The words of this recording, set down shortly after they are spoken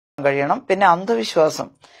കഴിയണം. പിന്നെ അന്ധവിശ്വാസം.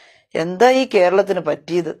 എന്താ ഈ കേരളത്തിന്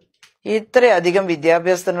പറ്റിയത്? ഇത്രയധികം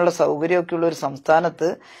വിദ്യാഭ്യാസത്തിനുള്ള സൗകര്യമൊക്കെ ഉള്ള ഒരു സംസ്ഥാനത്ത്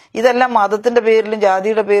ഇതെല്ലാം മതത്തിന്റെ പേരിലും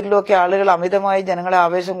ജാതിയുടെ പേരിലും ഒക്കെ ആളുകൾ അമിതമായി ജനങ്ങളെ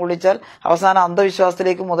ആവേശം കൊള്ളിച്ചാൽ അവസാനം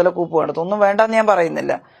അന്ധവിശ്വാസത്തിലേക്ക് മുതലക്കൂപ്പ് കണ്ടെത്തും. ഒന്നും വേണ്ടെന്ന് ഞാൻ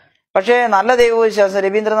പറയുന്നില്ല. പക്ഷേ നല്ല ദൈവവിശ്വാസം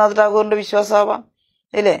രവീന്ദ്രനാഥ് ടാഗോറിന്റെ വിശ്വാസമാവാം,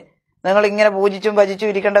 ഇല്ലേ? നിങ്ങൾ ഇങ്ങനെ പൂജിച്ചും ഭജിച്ചും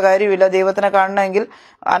ഇരിക്കേണ്ട കാര്യമില്ല. ദൈവത്തിനെ കാണണമെങ്കിൽ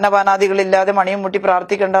അന്നപാനാദികളില്ലാതെ മണിയും മുട്ടി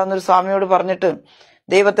പ്രാർത്ഥിക്കേണ്ടെന്നൊരു സ്വാമിയോട് പറഞ്ഞിട്ട്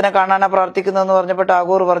ദൈവത്തിനെ കാണാനാ പ്രാർത്ഥിക്കുന്നതെന്ന് പറഞ്ഞപ്പോൾ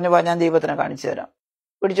ടാഗോർ പറഞ്ഞു, ഞാൻ ദൈവത്തിനെ കാണിച്ചു തരാം.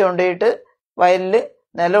 പിടിച്ചുകൊണ്ടിട്ട് വയലില്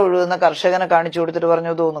നില ഒഴുകുന്ന കർഷകനെ കാണിച്ചു കൊടുത്തിട്ട് പറഞ്ഞു,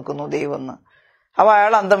 ഇതോ നിൽക്കുന്നു ദൈവം എന്ന്. അപ്പൊ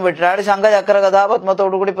അയാൾ അന്തം വിട്ടിട്ട് അയാൾ ശംഖചക്ര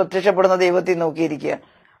കഥാപത്മത്തോടുകൂടി പ്രത്യക്ഷപ്പെടുന്ന ദൈവത്തിൽ നോക്കിയിരിക്കുക.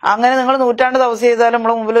 അങ്ങനെ നിങ്ങൾ നൂറ്റാണ്ട് തപസ് ചെയ്താലും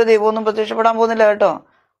നമ്മളെ മുമ്പിൽ ദൈവമൊന്നും പ്രത്യക്ഷപ്പെടാൻ പോകുന്നില്ല കേട്ടോ.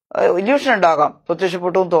 ഇല്യൂഷൻ ഉണ്ടാകാം,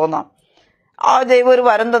 പ്രത്യക്ഷപ്പെട്ടു തോന്നാം. ആ ദൈവം ഒരു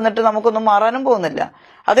വരം തന്നിട്ട് നമുക്കൊന്നും മാറാനും പോകുന്നില്ല.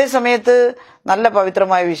 അതേ സമയത്ത് നല്ല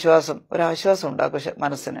പവിത്രമായ വിശ്വാസം ഒരു ആശ്വാസം ഉണ്ടാക്കും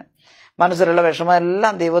മനസ്സിന്. മനസ്സിലുള്ള വിഷമം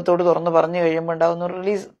എല്ലാം ദൈവത്തോട് തുറന്ന് പറഞ്ഞു കഴിയുമ്പോൾ ഉണ്ടാകുന്ന ഒരു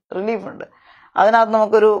റിലീഫുണ്ട്. അതിനകത്ത്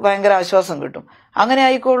നമുക്കൊരു ഭയങ്കര ആശ്വാസം കിട്ടും. അങ്ങനെ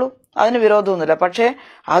ആയിക്കോളൂ, അതിന് വിരോധമൊന്നുമില്ല. പക്ഷേ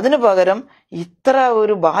അതിനു പകരം ഇത്ര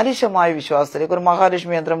ഒരു ബാലിശമായ വിശ്വാസത്തിലേക്ക് ഒരു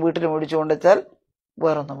മഹാലക്ഷ്മി യന്ത്രം വീട്ടിൽ മേടിച്ചു കൊണ്ടുവച്ചാൽ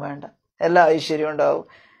വേറൊന്നും വേണ്ട, എല്ലാ ഐശ്വര്യം ഉണ്ടാവും.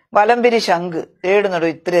 വലംപിരി ശംഖ് തേടുന്നുണ്ടോ?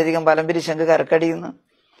 ഇത്രയധികം വലംപിരി ശംഖ് കരക്കടിയുന്നു.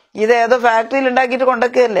 ഇതേതോ ഫാക്ടറിയിൽ ഉണ്ടാക്കിയിട്ട്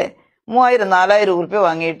കൊണ്ടൊക്കെയല്ലേ 3000-4000 ഉറുപ്പ്യ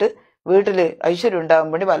വാങ്ങിയിട്ട് വീട്ടില് ഐശ്വര്യം ഉണ്ടാകാൻ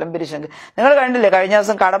വേണ്ടി വലംപിരി ശംഖ്. നിങ്ങൾ കണ്ടില്ലേ കഴിഞ്ഞ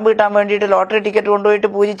ദിവസം കടം വീട്ടാൻ വേണ്ടിയിട്ട് ലോട്ടറി ടിക്കറ്റ് കൊണ്ടുപോയിട്ട്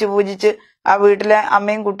പൂജിച്ച് ആ വീട്ടിലെ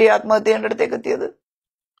അമ്മയും കുട്ടിയും ആത്മഹത്യ ചെയ്യേണ്ട അടുത്തേക്ക് എത്തിയത്?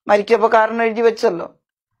 മരിക്കപ്പോ കാരണം എഴുതി വെച്ചല്ലോ.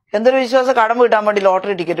 എന്തൊരു വിശ്വാസം! കടം വീട്ടാൻ വേണ്ടി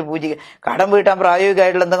ലോട്ടറി ടിക്കറ്റ് പൂജിക്കുക. കടം വീട്ടാൻ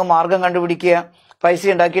പ്രായോഗികമായിട്ടുള്ള എന്തെങ്കിലും മാർഗം കണ്ടുപിടിക്കുക,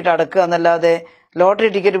 പൈസ ഉണ്ടാക്കിയിട്ട് അടക്കുക എന്നല്ലാതെ ലോട്ടറി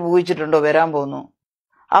ടിക്കറ്റ് പൂജിച്ചിട്ടുണ്ടോ? വരാൻ പോകുന്നു.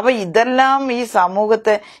 അപ്പൊ ഇതെല്ലാം ഈ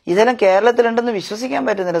സമൂഹത്തെ, ഇതെല്ലാം കേരളത്തിലുണ്ടെന്ന് വിശ്വസിക്കാൻ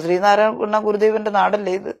പറ്റുന്നില്ല. ശ്രീനാരായണ ഗുരുദേവന്റെ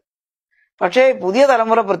നാടല്ലേ ഇത്? പക്ഷേ പുതിയ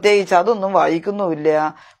തലമുറ പ്രത്യേകിച്ച് അതൊന്നും വായിക്കുന്നുമില്ല,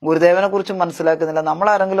 ഗുരുദേവനെ കുറിച്ചും മനസ്സിലാക്കുന്നില്ല.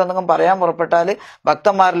 നമ്മളാരെങ്കിലും എന്തെങ്കിലും പറയാൻ പുറപ്പെട്ടാല്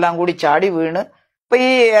ഭക്തന്മാരെല്ലാം കൂടി ചാടി വീണ് ഇപ്പൊ ഈ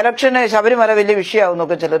ഇലക്ഷന് ശബരിമല വലിയ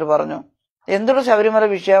വിഷയമാവുന്നൊക്കെ ചിലർ പറഞ്ഞു. എന്തുകൊണ്ട് ശബരിമല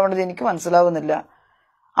വിഷയമാവേണ്ടത് എനിക്ക് മനസ്സിലാവുന്നില്ല.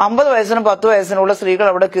 50 വയസ്സിനും 10 വയസ്സിനുള്ള സ്ത്രീകൾ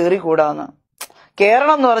അവിടെ കയറിക്കൂടാന്ന്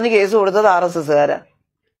കേരളം എന്ന് പറഞ്ഞ് കേസ് കൊടുത്തത് RSSകാരാ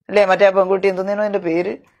അല്ലേ? മറ്റേ ആ പെൺകുട്ടി എന്തെന്നോ എന്റെ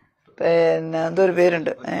പേര്, പിന്നെ എന്തോ ഒരു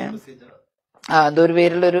പേരുണ്ട്, എന്തോ ഒരു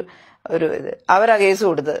പേരുള്ളൊരു ഇത്, അവരാ കേസ്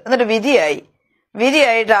കൊടുത്തത്. എന്നിട്ട്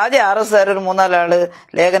വിധിയായിട്ട് ആദ്യം RSSകാർ ഒരു 3-4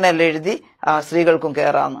 ലേഖനെല്ലാം എഴുതി സ്ത്രീകൾക്കും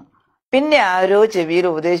കയറാന്ന്. പിന്നെ ആരോ ചെവിയിൽ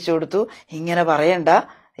ഉപദേശിച്ചു കൊടുത്തു, ഇങ്ങനെ പറയണ്ട,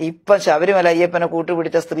 ഇപ്പൊ ശബരിമല അയ്യപ്പനെ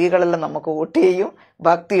കൂട്ടുപിടിച്ച സ്ത്രീകളെല്ലാം നമുക്ക് വോട്ട് ചെയ്യും,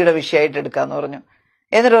 ഭക്തിയുടെ വിഷയമായിട്ട് എടുക്കാന്ന് പറഞ്ഞു.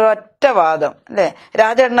 എന്നിട്ട് ഒരൊറ്റ വാദം അല്ലേ,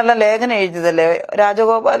 രാജേട്ടനെല്ലാം ലേഖനം എഴുതിയതല്ലേ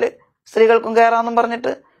രാജഗോപാല്, സ്ത്രീകൾക്കും കയറാന്നും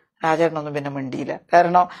പറഞ്ഞിട്ട്. രാജേട്ടനൊന്നും പിന്നെ മിണ്ടിയില്ല.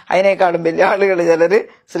 കാരണം അതിനേക്കാളും വലിയ ആളുകൾ ചിലര്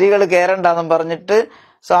സ്ത്രീകൾ കയറണ്ടെന്നും പറഞ്ഞിട്ട്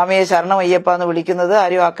സ്വാമിയെ ശരണം അയ്യപ്പ എന്ന് വിളിക്കുന്നത്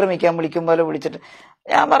ആരും ആക്രമിക്കാൻ വിളിക്കും പോലെ വിളിച്ചിട്ട്.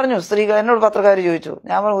 ഞാൻ പറഞ്ഞു, സ്ത്രീകൾ എന്നോട് പത്രക്കാർ ചോദിച്ചു,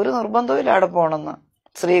 ഞാൻ പറഞ്ഞു ഒരു നിർബന്ധവും ഇല്ല അവിടെ പോകണമെന്ന്.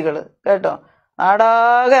 സ്ത്രീകള് കേട്ടോ,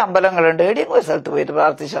 നാടാകെ അമ്പലങ്ങളുണ്ട്, എവിടെയും ഒരു സ്ഥലത്ത് പോയിട്ട്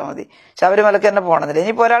പ്രാർത്ഥിച്ചാൽ മതി. ശബരിമലക്ക് തന്നെ പോകണമെന്നില്ല.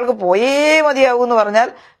 ഇനിയിപ്പോ ഒരാൾക്ക് പോയേ മതിയാകൂ എന്ന്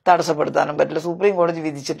പറഞ്ഞാൽ തടസ്സപ്പെടുത്താനും പറ്റില്ല. സുപ്രീം കോടതി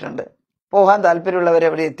വിധിച്ചിട്ടുണ്ട്, പോകാൻ താല്പര്യമുള്ളവരെ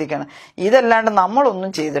അവിടെ എത്തിക്കണം. ഇതല്ലാണ്ട്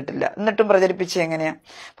നമ്മളൊന്നും ചെയ്തിട്ടില്ല, എന്നിട്ടും പ്രചരിപ്പിച്ച് എങ്ങനെയാ?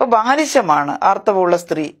 അപ്പൊ ബാലിശമാണ്. ആർത്തവമുള്ള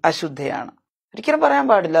സ്ത്രീ അശുദ്ധയാണ്, ഒരിക്കലും പറയാൻ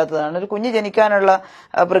പാടില്ലാത്തതാണ്. ഒരു കുഞ്ഞ് ജനിക്കാനുള്ള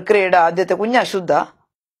പ്രക്രിയയുടെ ആദ്യത്തെ കുഞ്ഞ് അശുദ്ധ,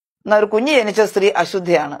 എന്നാൽ ഒരു കുഞ്ഞ് ജനിച്ച സ്ത്രീ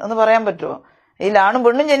അശുദ്ധയാണ് എന്ന് പറയാൻ പറ്റുമോ? ഇതിൽ ആണും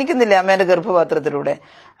പെണ്ണും ജനിക്കുന്നില്ല അമ്മേന്റെ ഗർഭപാത്രത്തിലൂടെ.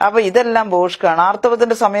 അപ്പൊ ഇതെല്ലാം ബോഷ്കാണ്.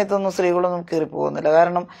 ആർത്തവത്തിന്റെ സമയത്തൊന്നും സ്ത്രീകളൊന്നും കയറി പോകുന്നില്ല.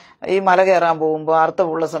 കാരണം ഈ മല കയറാൻ പോകുമ്പോൾ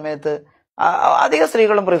ആർത്തവമുള്ള സമയത്ത് അധികം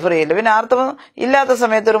സ്ത്രീകളും പ്രിഫർ ചെയ്യില്ല. പിന്നെ ആർത്തവം ഇല്ലാത്ത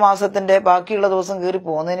സമയത്ത് ഒരു മാസത്തിന്റെ ബാക്കിയുള്ള ദിവസം കയറി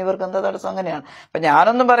പോകുന്നതിന് ഇവർക്ക് എന്താ തടസ്സം? അങ്ങനെയാണ്. അപ്പൊ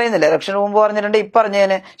ഞാനൊന്നും പറയുന്നില്ല, ഇലക്ഷന് മുമ്പ് പറഞ്ഞിട്ടുണ്ട്,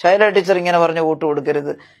 ഇപ്പറഞ്ഞതിന് ശൈലജ ടീച്ചർ ഇങ്ങനെ പറഞ്ഞ് വോട്ട്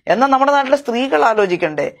കൊടുക്കരുത്. എന്നാൽ നമ്മുടെ നാട്ടിലെ സ്ത്രീകൾ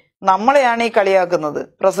ആലോചിക്കണ്ടേ? നമ്മളെയാണ് ഈ കളിയാക്കുന്നത്.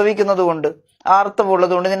 പ്രസവിക്കുന്നത് കൊണ്ട്,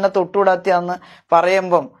 ആർത്തവമുള്ളത് കൊണ്ട് നിന്നെ തൊട്ടുകൂടാത്തിയാന്ന്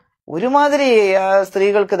പറയുമ്പം ഒരുമാതിരി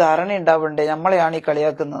സ്ത്രീകൾക്ക് ധാരണ ഉണ്ടാവണ്ടേ നമ്മളെയാണ് ഈ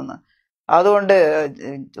കളിയാക്കുന്നതെന്ന്. അതുകൊണ്ട്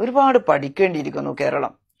ഒരുപാട് പഠിക്കേണ്ടിയിരിക്കുന്നു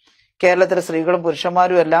കേരളത്തിലെ സ്ത്രീകളും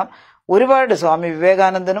പുരുഷന്മാരും എല്ലാം ഒരുപാട് സ്വാമി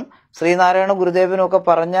വിവേകാനന്ദനും ശ്രീനാരായണ ഗുരുദേവനും ഒക്കെ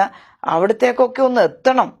പറഞ്ഞ അവിടത്തേക്കൊക്കെ ഒന്ന്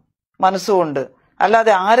എത്തണം മനസ്സുകൊണ്ട്.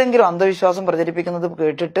 അല്ലാതെ ആരെങ്കിലും അന്ധവിശ്വാസം പ്രചരിപ്പിക്കുന്നത്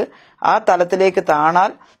കേട്ടിട്ട് ആ തലത്തിലേക്ക്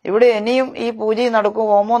താണാൽ ഇവിടെ ഇനിയും ഈ പൂജയും നടക്കും,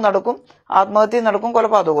 ഹോമവും നടക്കും, ആത്മഹത്യയും നടക്കും,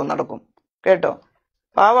 കൊലപാതകവും നടക്കും കേട്ടോ.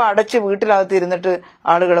 പാവം അടച്ച് വീട്ടിനകത്ത് ഇരുന്നിട്ട്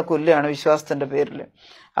ആളുകളെ കൊല്ലുകയാണ് വിശ്വാസത്തിന്റെ പേരിൽ.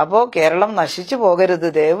 അപ്പോ കേരളം നശിച്ചു പോകരുത്.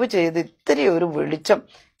 ദയവ് ചെയ്ത് ഇത്തിരി ഒരു വെളിച്ചം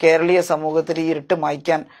കേരളീയ സമൂഹത്തിൽ ഈ ഇരുട്ട്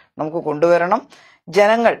മായ്ക്കാൻ നമുക്ക് കൊണ്ടുവരണം.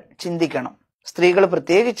 ജനങ്ങൾ ചിന്തിക്കണം, സ്ത്രീകൾ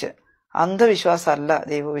പ്രത്യേകിച്ച്. അന്ധവിശ്വാസമല്ല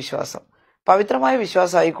ദൈവവിശ്വാസം, പവിത്രമായ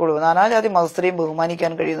വിശ്വാസം ആയിക്കോളൂ. നാനാജാതി മതസ്ഥരെയും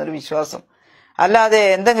ബഹുമാനിക്കാൻ കഴിയുന്ന ഒരു വിശ്വാസം. അല്ലാതെ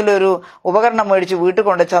എന്തെങ്കിലും ഒരു ഉപകരണം മേടിച്ച് വീട്ടിൽ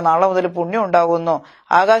കൊണ്ടുവച്ചാൽ നാളെ മുതൽ പുണ്യം ഉണ്ടാകുമെന്നോ,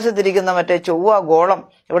 ആകാശത്തിരിക്കുന്ന മറ്റേ ചൊവ്വ ഗോളം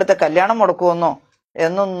ഇവിടുത്തെ കല്യാണം മുടക്കുമെന്നോ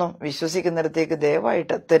എന്നൊന്നും വിശ്വസിക്കുന്നിടത്തേക്ക്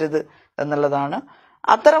ദയവായിട്ട് എത്തരുത് എന്നുള്ളതാണ്.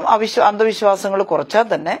 അത്തരം അന്ധവിശ്വാസങ്ങൾ കുറച്ചാൽ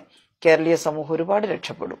തന്നെ കേരളീയ സമൂഹം ഒരുപാട്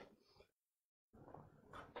രക്ഷപ്പെടും.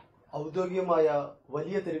 ഔദ്യോഗികമായ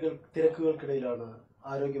വലിയ തിരക്കുകൾക്കിടയിലാണ്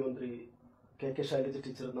ആരോഗ്യമന്ത്രി കെ ശൈലജ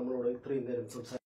ടീച്ചർ നമ്മളോട് ഇത്രയും നേരം സംസാരിച്ചത്.